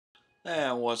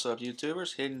And what's up,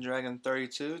 YouTubers? Hidden Dragon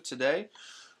 32 today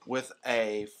with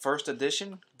a first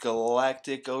edition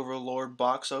Galactic Overlord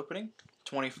box opening,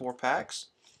 24 packs.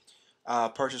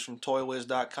 Purchased from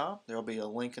toywiz.com. There will be a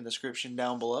link in the description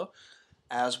down below,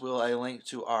 as will a link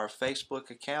to our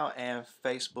Facebook account and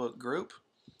Facebook group.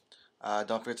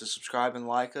 Don't forget to subscribe and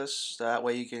like us. That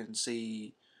way you can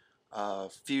see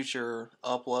future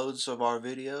uploads of our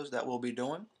videos that we'll be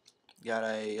doing. Got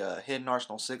a Hidden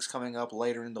Arsenal 6 coming up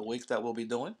later in the week that we'll be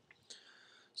doing.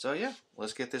 So yeah,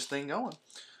 let's get this thing going.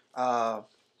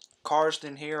 Cards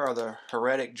in here are the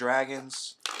Heretic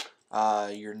Dragons.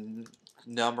 Your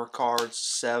number cards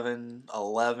 7,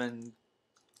 11,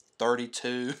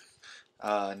 32.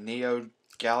 Neo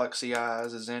Galaxy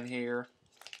Eyes is in here.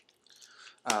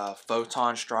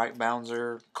 Photon Strike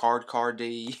Bounzer, Card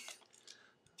D.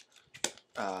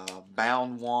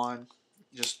 Bound One.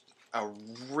 Just a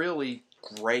really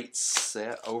great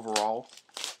set overall.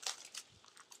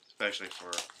 Especially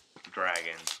for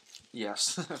dragons.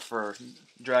 Yes, for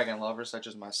dragon lovers such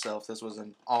as myself, this was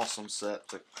an awesome set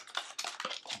to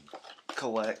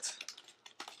collect.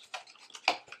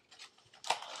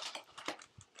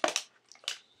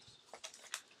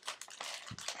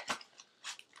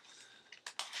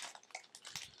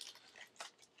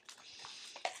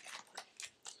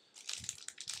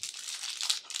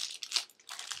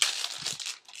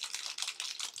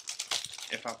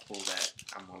 If I pull that,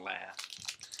 I'm gonna laugh.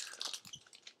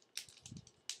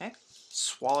 Okay.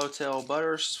 Swallowtail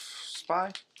Butter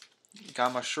Spy,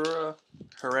 Gamashura,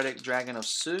 Heretic Dragon of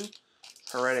Su,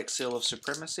 Heretic Seal of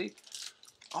Supremacy.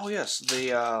 Oh yes,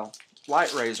 the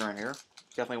Light Rays are in here.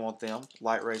 Definitely want them.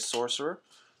 Light Ray Sorcerer,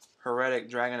 Heretic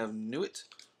Dragon of Nuit,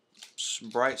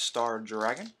 Bright Star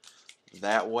Dragon,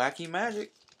 That Wacky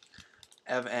Magic,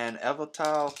 and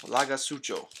Evotal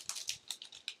Lagasucho.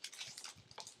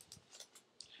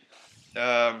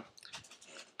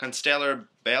 Constellar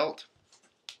Belt,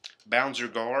 Bounzer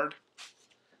Guard,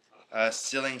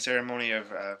 Sealing Ceremony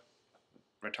of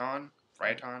Raton,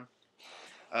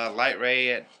 Light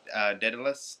Ray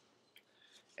Daedalus,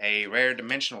 a Rare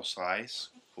Dimensional Slice,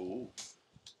 cool.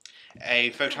 A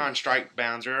Photon Strike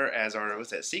Bouncer as our, what's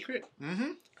that, secret?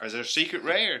 Mm-hmm. Or is there a secret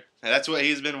rare? That's what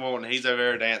he's been wanting. He's over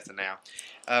there dancing now.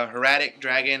 Heretic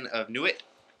Dragon of Nuit,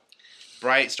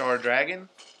 Bright Star Dragon,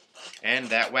 and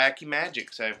That Wacky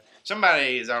Magic. So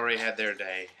somebody has already had their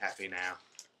day. Happy now.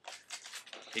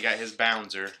 He got his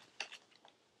bouncer.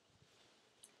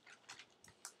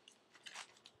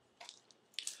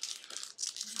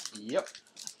 Yep.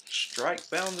 Strike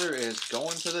Bouncer is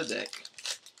going to the deck.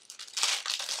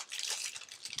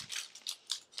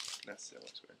 That's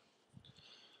what's weird.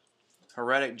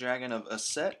 Heretic Dragon of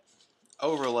Asset,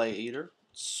 Overlay Eater,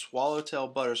 Swallowtail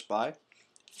Butter Spy,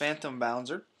 Phantom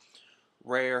Bouncer,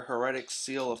 Rare Heretic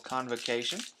Seal of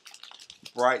Convocation,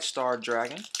 Bright Star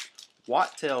Dragon,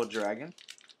 Wattail Dragon,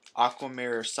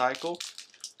 Aquamirror Cycle,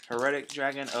 Heretic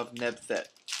Dragon of Nebthet.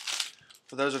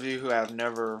 For those of you who have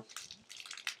never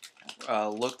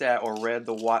looked at or read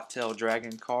the Wattail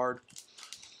Dragon card,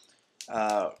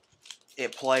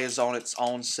 it plays on its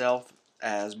own self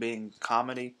as being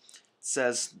comedy. It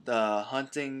says the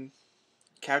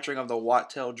capturing of the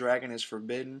Wattail Dragon is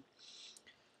forbidden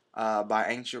by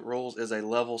ancient rules, is a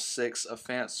level 6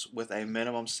 offense with a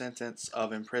minimum sentence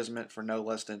of imprisonment for no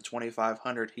less than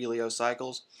 2,500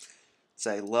 heliocycles. It's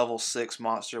a level 6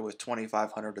 monster with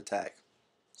 2,500 attack.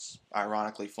 It's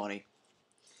ironically funny.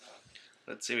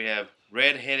 Let's see, we have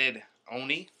Red-Headed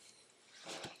Oni,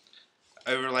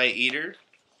 Overlay Eater,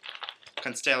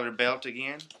 Constellar Belt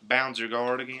again, Bounzer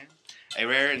Guard again, a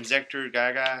rare Inzector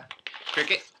Gaga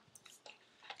Cricket,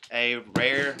 a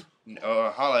rare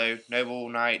Hollow Noble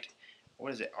Knight,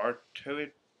 what is it,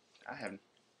 Artoid? I have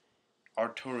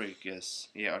Artorigus,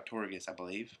 yeah, Artorigus, I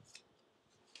believe.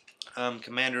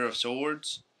 Commander of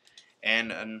Swords,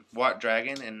 and a Watt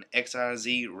Dragon, and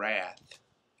XIZ Wrath.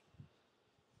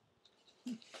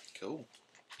 Cool.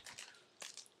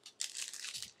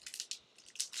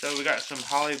 So we got some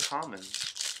hollow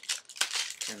commons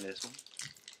in this one.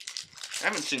 I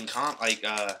haven't seen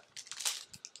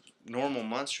normal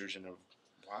monsters in a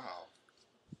while.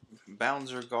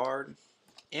 Bounzer Guard,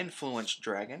 Influence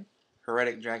Dragon,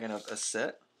 Heretic Dragon of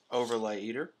Asset, Overlay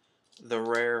Eater, the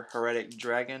rare Heretic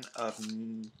Dragon of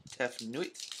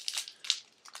Tefnuit,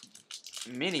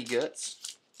 Mini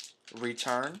Guts,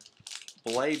 Return,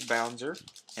 Blade Bouncer,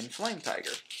 and Flame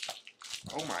Tiger.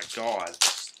 Oh my god.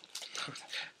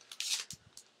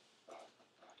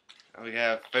 We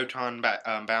have Photon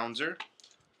Bouncer,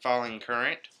 Falling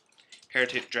Current,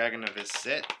 Heretic Dragon of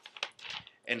Asset,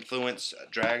 Influence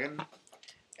Dragon,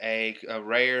 a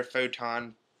rare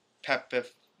Photon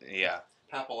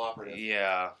Papal Operative.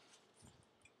 Yeah.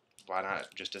 Why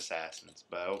not just assassins?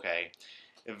 But okay.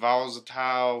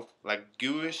 Volatile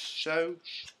Laguisho,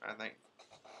 I think.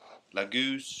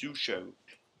 Lagususho.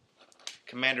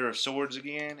 Commander of Swords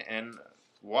again, and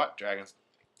what dragons?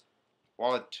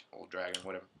 Wallet old dragon,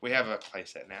 whatever. We have a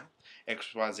playset now.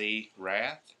 XYZ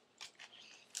Wrath.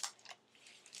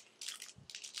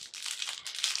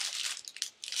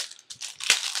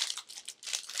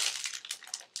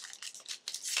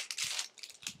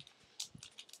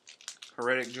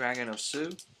 Heretic Dragon of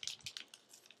Su.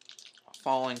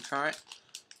 Falling Current.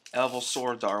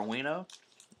 Elvelsor Darwino.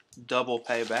 Double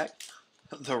Payback.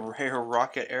 The rare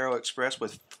Rocket Arrow Express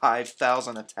with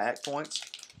 5,000 attack points.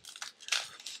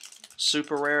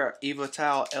 Super rare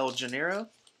Evotal El Janeiro.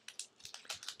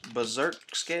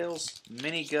 Berserk Scales,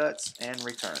 Mini Guts, and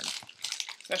Return.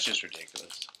 That's just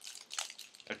ridiculous.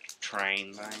 A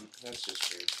train thing. That's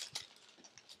just weird.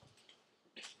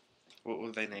 What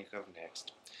will they make of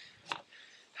next?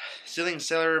 Sealing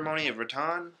Ceremony of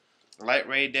Rattan. Light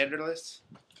Ray Daedalus.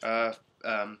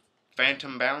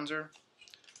 Phantom Bounzer.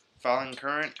 Falling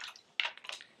Current.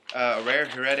 A rare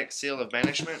Heretic Seal of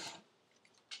Banishment.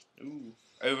 Ooh.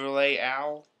 Overlay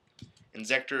Owl.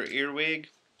 Inzector Earwig.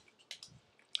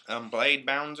 Blade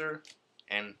Bounzer.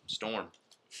 And Storm.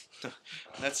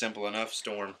 That's simple enough.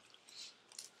 Storm.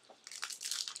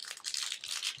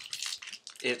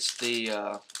 It's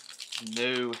the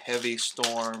new Heavy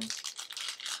Storm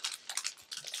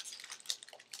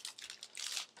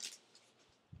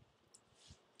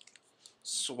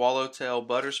Swallowtail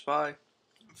Butterspy,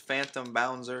 Phantom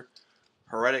Bounzer,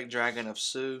 Heretic Dragon of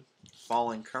Su,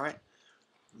 Falling Current,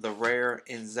 the rare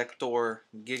Inzector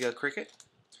Giga Cricket,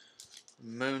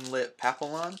 Moonlit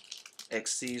Papillon,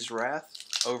 Xyz Wrath,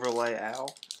 Overlay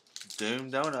Owl, Doom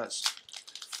Donuts,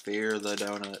 Fear the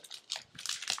Donut.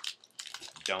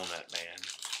 Donut man.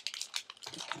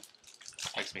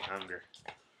 Makes me hungry.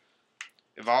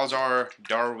 Evolzar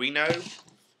Darwino.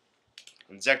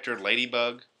 Inzector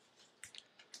Ladybug.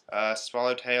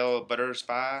 Swallowtail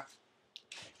Butterspy.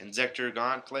 Inzector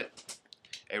Gauntlet.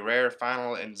 A rare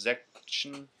Final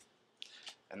Inzection.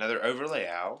 Another Overlay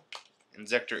Owl.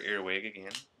 Inzector Earwig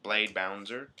again. Blade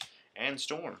Bounzer. And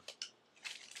Storm.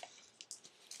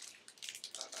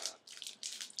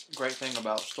 Great thing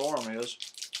about Storm is,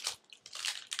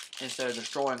 instead of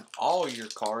destroying all your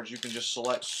cards, you can just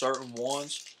select certain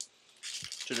ones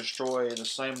to destroy the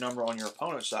same number on your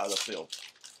opponent's side of the field.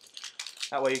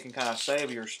 That way you can kind of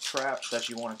save your traps that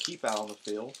you want to keep out on the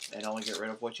field and only get rid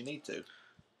of what you need to.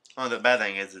 Oh, the bad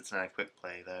thing is it's not a quick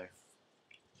play, though.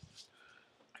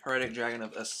 Heretic Dragon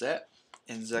of Asset,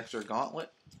 Inzector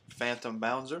Gauntlet, Phantom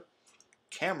Bounzer,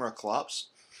 Camera Clops.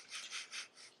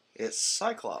 It's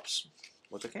Cyclops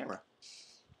with a camera.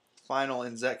 Final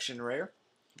Inzection Rare,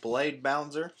 Blade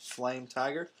Bounzer, Flame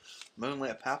Tiger,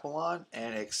 Moonlit Papillon,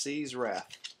 and Xyz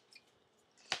Wrath.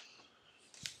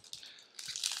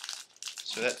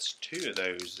 So that's two of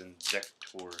those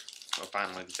Inzector, or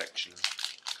Final Inzection,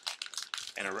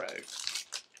 in a row.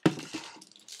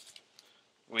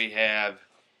 We have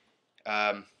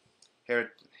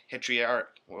Hetriarch,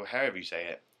 well, however you say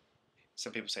it.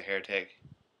 Some people say Heretic.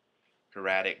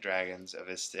 Heretic Dragons of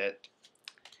Isset.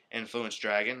 Influence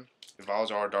Dragon.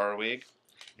 Evolzar Darwig.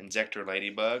 Inzector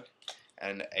Ladybug.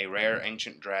 And a rare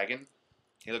Ancient Dragon.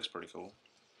 He looks pretty cool.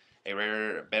 A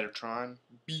rare Betatron.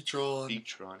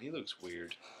 Beatron. He looks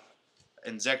weird.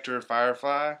 Inzector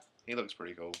Firefly. He looks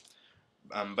pretty cool.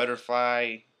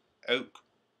 Butterfly Oak.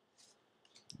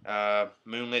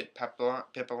 Moonlit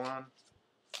Papillon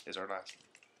is our last one.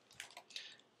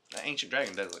 The Ancient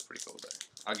Dragon does look pretty cool, though.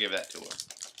 I'll give that to him.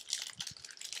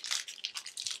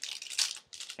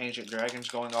 Ancient Dragon's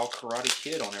going all Karate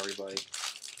Kid on everybody.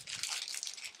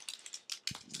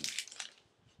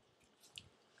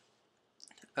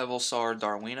 Evolsar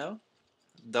Darwino,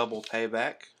 Double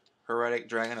Payback, Heretic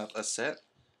Dragon of Asset,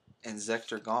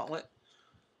 Inzector Gauntlet,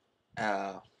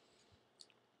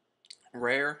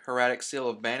 rare Heretic Seal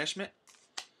of Banishment,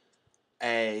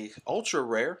 a ultra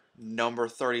rare number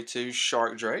 32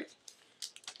 Shark Drake,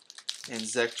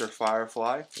 Inzector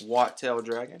Firefly, Watt-tail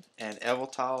Dragon, and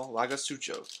Evotal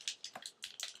Lagasucho.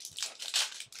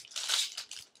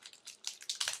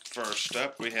 First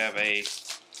up, we have a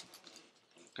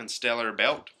Constellar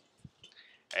Belt,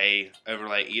 a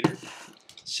Overlay Eater,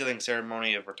 Sealing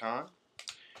Ceremony of Rattan,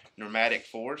 Pneumatic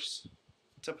Force.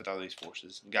 What's up with all these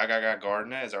forces? Gaga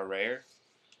Gardena is our rare,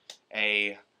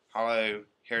 a Hollow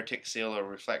Heretic Seal of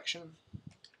Reflection,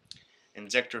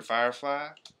 Inzector Firefly,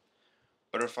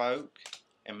 Butterfly Oak,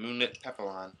 and Moonlit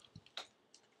Papillon.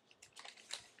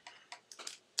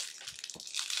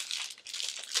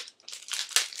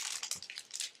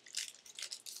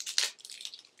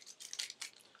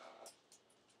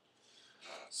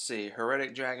 see.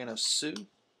 Heretic Dragon of Su.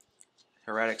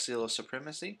 Heretic Seal of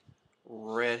Supremacy.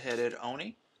 Red-Headed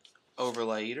Oni.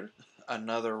 Overlay Eater.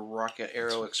 Another Rocket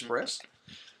Arrow Express.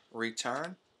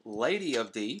 Return. Lady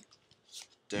of D.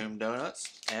 Doom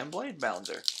Donuts. And Blade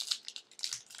Bounzer.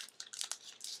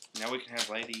 Now we can have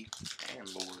Lady and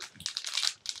Lord.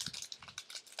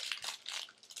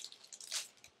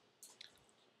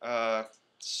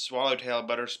 Swallowtail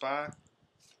Butter Spy.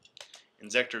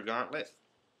 Inzector Gauntlet.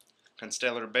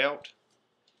 Constellar Belt.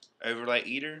 Overlay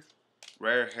Eater.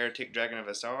 Rare Heretic Dragon of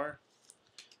Asar.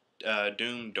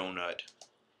 Doom Donut.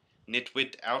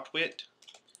 Nitwit Outwit.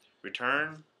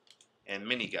 Return. And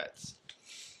Mini Guts.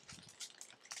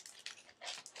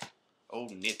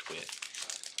 Old Nitwit.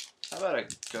 How about a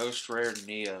Ghost Rare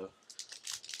Neo?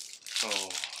 Oh.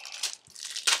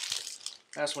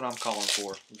 That's what I'm calling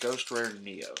for. Ghost Rare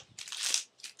Neo.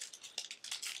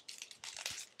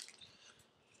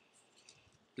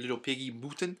 Little Piggy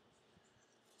Bootin.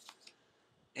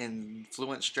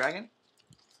 Influence Dragon.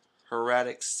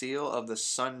 Heretic Seal of the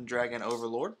Sun Dragon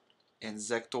Overlord.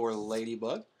 Inzector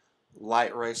Ladybug.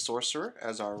 Light Ray Sorcerer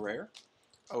as our rare.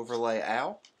 Overlay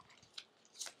Owl.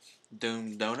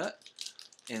 Doom Donut.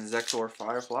 Inzector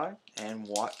Firefly. And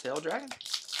Wattail Dragon.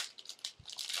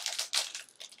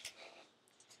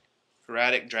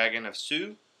 Heretic Dragon of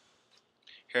Su.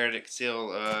 Heretic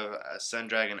Seal of Sun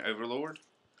Dragon Overlord.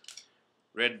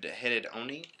 Red-Headed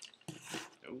Oni.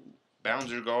 Ooh.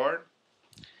 Bounzer Guard.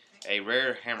 A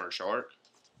rare Hammer Shark.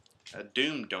 A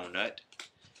Doom Donut.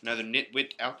 Another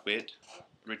Nitwit Outwit.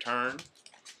 Return.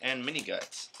 And Mini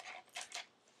Guts.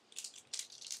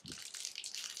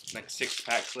 Like 6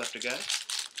 packs left to go.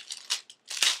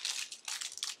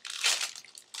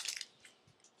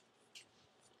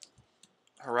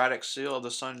 Heretic Seal of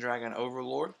the Sun Dragon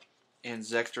Overlord.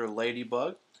 Inzector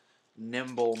Ladybug.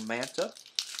 Nimble Manta.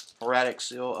 Heretic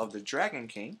Seal of the Dragon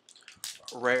King.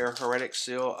 Rare Heretic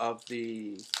Seal of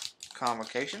the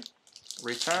Convocation.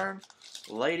 Return.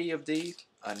 Lady of D.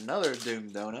 Another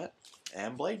Doom Donut.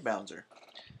 And Blade Bounzer.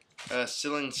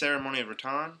 Sealing Ceremony of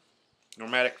Rattan.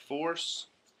 Normatic Force.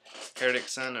 Heretic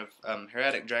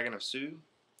Dragon of Su.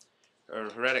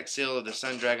 Heretic Seal of the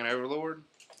Sun Dragon Overlord.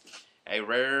 A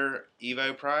rare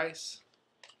Evo Price.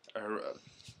 A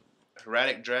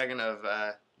Heretic Dragon of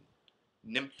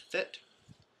Nymphit.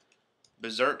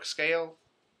 Berserk Scale.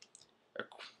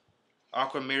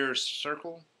 Aqua Mirror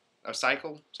Cycle,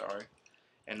 sorry.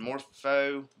 And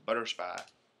Morpho Butter Spy.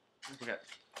 We got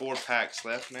 4 packs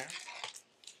left now.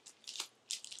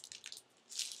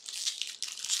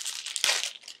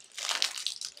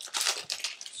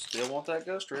 Still want that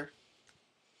Ghost Rare.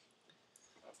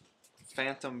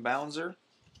 Phantom Bounzer.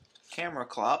 Camera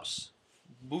Clops.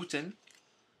 Bootin.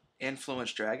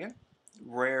 Influence Dragon.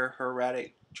 Rare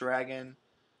Heretic Dragon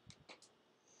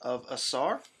of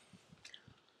Asar.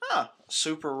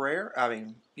 Super rare.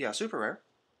 Super rare.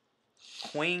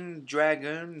 Queen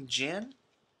Dragoon Jin.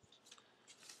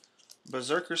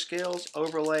 Berserker Scales,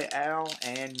 Overlay Owl,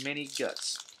 and Mini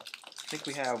Guts. I think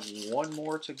we have one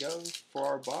more to go for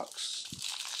our box.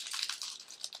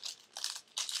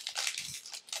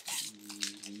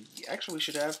 Actually, we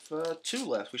should have 2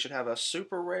 left. We should have a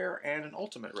super rare and an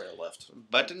ultimate rare left.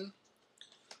 Button.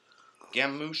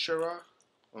 Gamushara,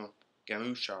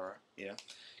 yeah.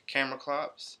 Camera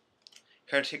Clops.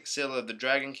 Heretic Seal of the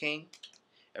Dragon King.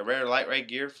 A rare Light Ray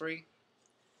Gear Free.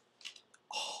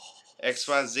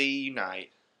 XYZ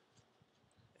Unite.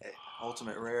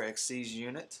 Ultimate rare Xyz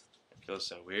unit. It feels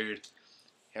so weird.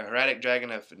 Heretic Dragon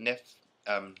of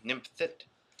Nymphit.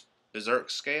 Berserk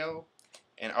Scale.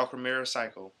 And Aqua Mirror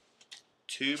Cycle.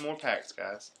 2 more packs,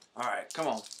 guys. Alright, come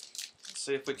on. Let's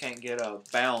see if we can't get a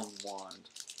Bound Wand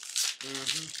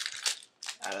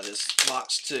out of this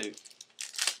box too.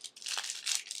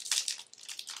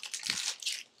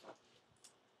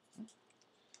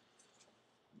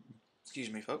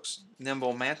 Excuse me, folks.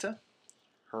 Nimble Manta.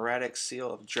 Heretic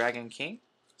Seal of Dragon King.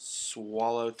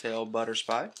 Swallowtail Butter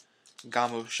Spy.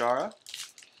 Gamushara.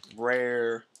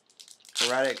 Rare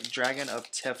Heretic Dragon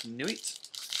of Tefnuit.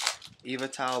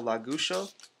 Evatal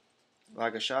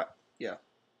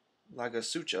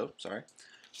Lagasucho, sorry.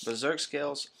 Berserk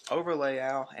Scales, Overlay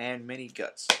Owl, and Mini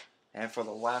Guts. And for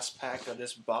the last pack of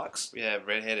this box, we have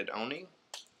Red-Headed Oni,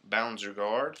 Bounzer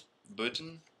Guard,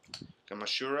 Button,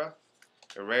 Gamashura,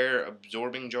 a rare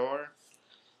Absorbing Jar,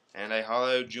 and a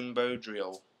hollow Jumbo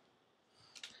Drill.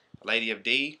 Lady of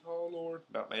D, oh lord,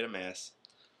 about made a mess.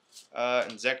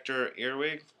 Inzector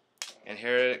Earwig, and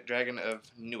Heretic Dragon of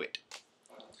Nuit.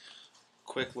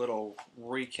 Quick little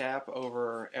recap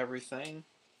over everything.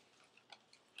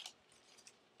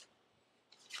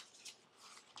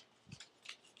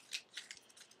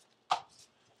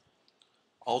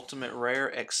 Ultimate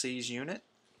Rare Xyz unit.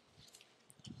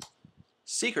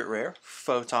 Secret Rare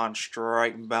Photon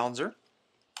Strike Bounzer.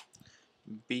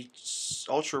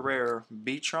 Ultra Rare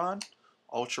Beatron.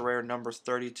 Ultra Rare number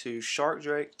 32 Shark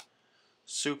Drake.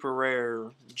 Super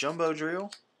Rare Jumbo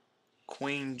Drill.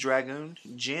 Queen Dragun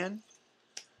Jin.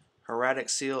 Heraldic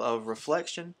Seal of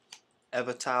Reflection.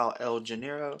 Evatile El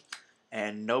Gennaro.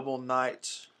 And Noble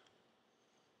Knight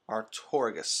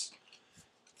Artorgus.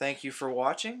 Thank you for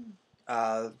watching.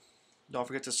 Don't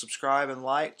forget to subscribe and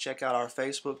like. Check out our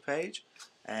Facebook page.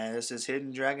 And this is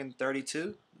Hidden Dragon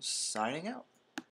 32 signing out.